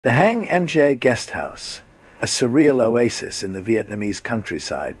The Hang Nga Guesthouse, a surreal oasis in the Vietnamese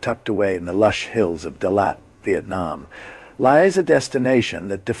countryside tucked away in the lush hills of Dalat, Vietnam, lies a destination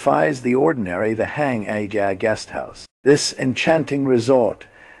that defies the ordinary. The Hang Nga Guesthouse. This enchanting resort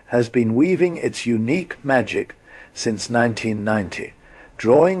has been weaving its unique magic since 1990,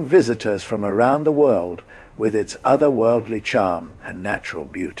 drawing visitors from around the world with its otherworldly charm and natural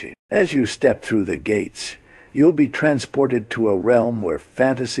beauty. As you step through the gates, you'll be transported to a realm where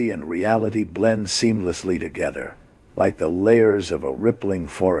fantasy and reality blend seamlessly together, like the layers of a rippling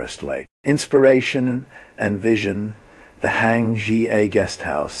forest lake. Inspiration and vision. The Hang Nga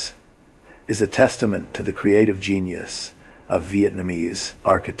Guesthouse is a testament to the creative genius of Vietnamese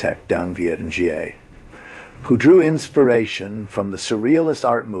architect Dang Viet, who drew inspiration from the surrealist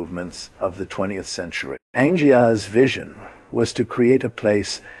art movements of the 20th century. Hang Nga's vision was to create a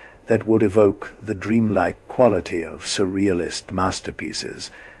place that would evoke the dreamlike quality of surrealist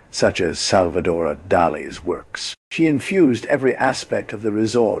masterpieces, such as Salvador Dali's works. She infused every aspect of the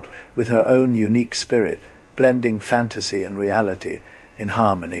resort with her own unique spirit, blending fantasy and reality in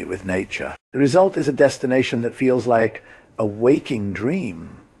harmony with nature. The result is a destination that feels like a waking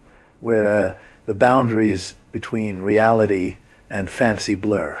dream, where the boundaries between reality and fantasy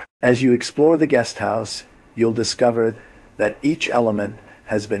blur. As you explore the guest house, you'll discover that each element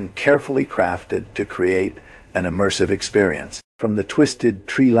has been carefully crafted to create an immersive experience. From the twisted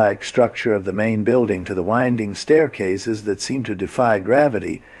tree-like structure of the main building to the winding staircases that seem to defy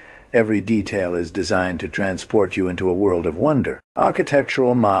gravity, every detail is designed to transport you into a world of wonder.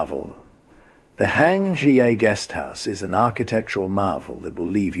 Architectural marvel. The Hang Nga Guesthouse is an architectural marvel that will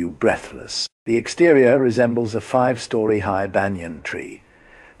leave you breathless. The exterior resembles a 5-story high banyan tree,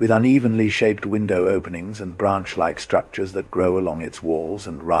 with unevenly shaped window openings and branch-like structures that grow along its walls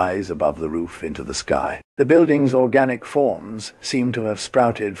and rise above the roof into the sky. The building's organic forms seem to have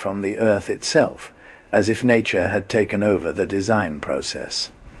sprouted from the earth itself, as if nature had taken over the design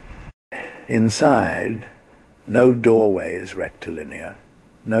process. Inside, no doorway is rectilinear,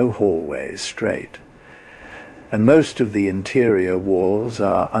 no hallways straight, and most of the interior walls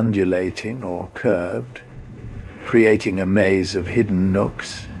are undulating or curved, creating a maze of hidden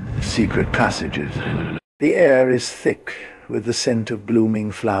nooks, secret passages. The air is thick with the scent of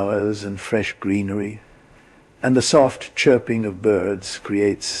blooming flowers and fresh greenery, and the soft chirping of birds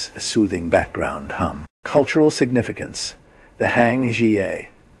creates a soothing background hum. Cultural significance. The Hang Nga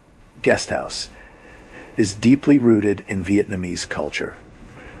Guesthouse is deeply rooted in Vietnamese culture,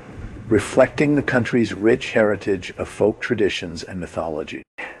 reflecting the country's rich heritage of folk traditions and mythology.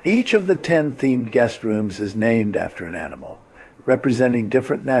 Each of the 10 themed guest rooms is named after an animal, representing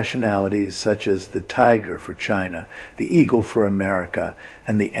different nationalities such as the tiger for China, the eagle for America,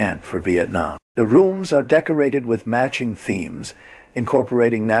 and the ant for Vietnam. The rooms are decorated with matching themes,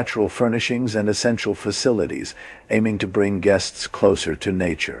 incorporating natural furnishings and essential facilities, aiming to bring guests closer to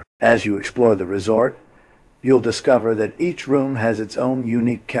nature. As you explore the resort, you'll discover that each room has its own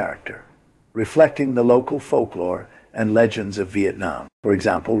unique character, reflecting the local folklore and legends of Vietnam. For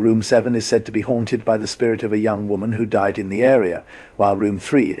example, Room 7 is said to be haunted by the spirit of a young woman who died in the area, while Room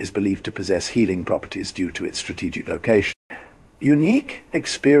 3 is believed to possess healing properties due to its strategic location. Unique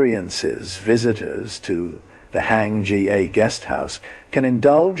experiences. Visitors to the Hang Nga Guesthouse can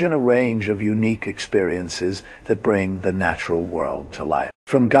indulge in a range of unique experiences that bring the natural world to life.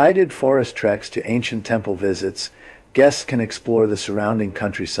 From guided forest treks to ancient temple visits, guests can explore the surrounding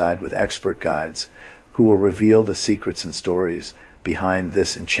countryside with expert guides who will reveal the secrets and stories behind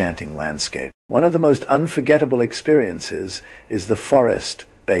this enchanting landscape. One of the most unforgettable experiences is the forest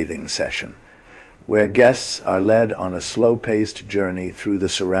bathing session, where guests are led on a slow-paced journey through the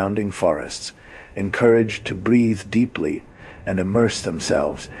surrounding forests, encouraged to breathe deeply and immerse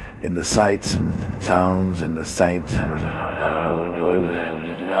themselves in the sights and sounds and the sights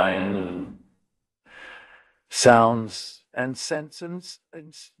sounds and senses.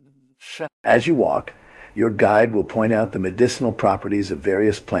 As you walk, your guide will point out the medicinal properties of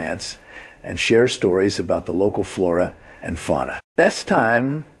various plants and share stories about the local flora and fauna. The best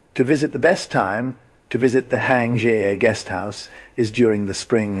time to visit the Hang Nga Guesthouse is during the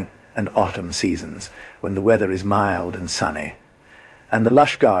spring and autumn seasons, when the weather is mild and sunny, and the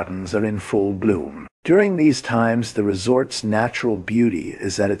lush gardens are in full bloom. During these times, the resort's natural beauty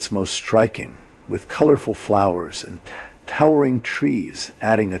is at its most striking, with colorful flowers and towering trees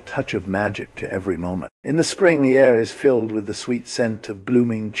adding a touch of magic to every moment. In the spring, the air is filled with the sweet scent of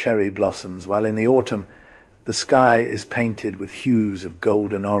blooming cherry blossoms, while in the autumn, the sky is painted with hues of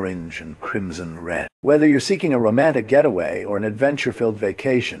golden orange and crimson red. Whether you're seeking a romantic getaway or an adventure-filled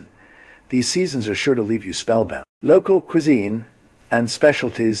vacation, these seasons are sure to leave you spellbound. Local cuisine. and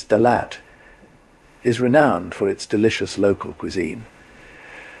specialties Dalat is renowned for its delicious local cuisine,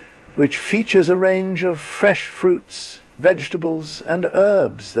 which features a range of fresh fruits, vegetables, and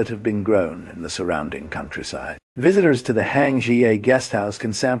herbs that have been grown in the surrounding countryside. Visitors to the Hang Nga Guesthouse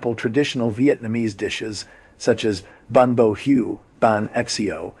can sample traditional Vietnamese dishes such as bun bo hue, ban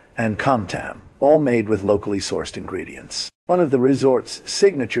xio, and com tam, all made with locally sourced ingredients. One of the resort's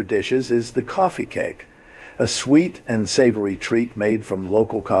signature dishes is the coffee cake, a sweet and savory treat made from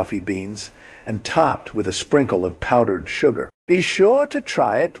local coffee beans and topped with a sprinkle of powdered sugar. Be sure to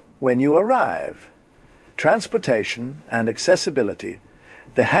try it when you arrive. Transportation and accessibility.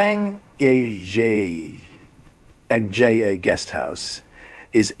 The Hang Nga Guesthouse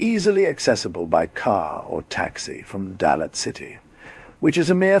is easily accessible by car or taxi from Dalat City, which is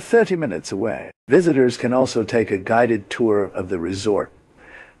a mere 30 minutes away. Visitors can also take a guided tour of the resort,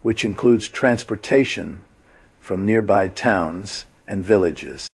 which includes transportation from nearby towns and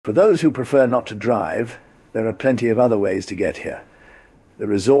villages. For those who prefer not to drive, there are plenty of other ways to get here. The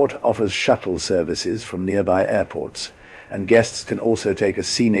resort offers shuttle services from nearby airports, and guests can also take a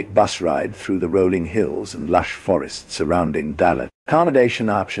scenic bus ride through the rolling hills and lush forests surrounding Dalat. Accommodation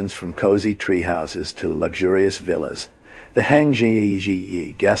options from cozy tree houses to luxurious villas. The Hang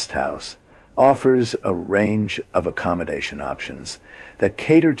Nga Guesthouse offers a range of accommodation options that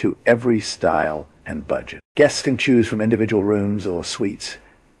cater to every style and budget. Guests can choose from individual rooms or suites,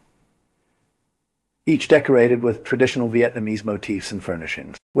 each decorated with traditional Vietnamese motifs and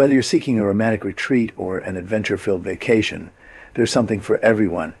furnishings. Whether you're seeking a romantic retreat or an adventure-filled vacation, there's something for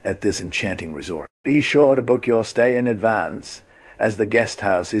everyone at this enchanting resort. Be sure to book your stay in advance, as the guest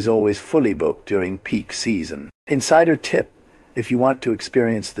house is always fully booked during peak season. Insider tip: if you want to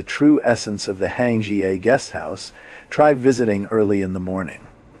experience the true essence of the Hang Nga Guesthouse, try visiting early in the morning,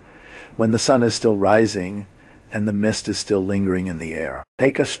 when the sun is still rising and the mist is still lingering in the air.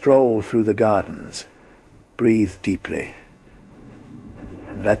 Take a stroll through the gardens. Breathe deeply.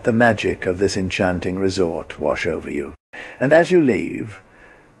 And let the magic of this enchanting resort wash over you. And as you leave,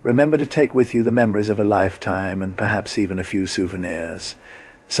 remember to take with you the memories of a lifetime and perhaps even a few souvenirs,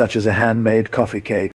 such as a handmade coffee cake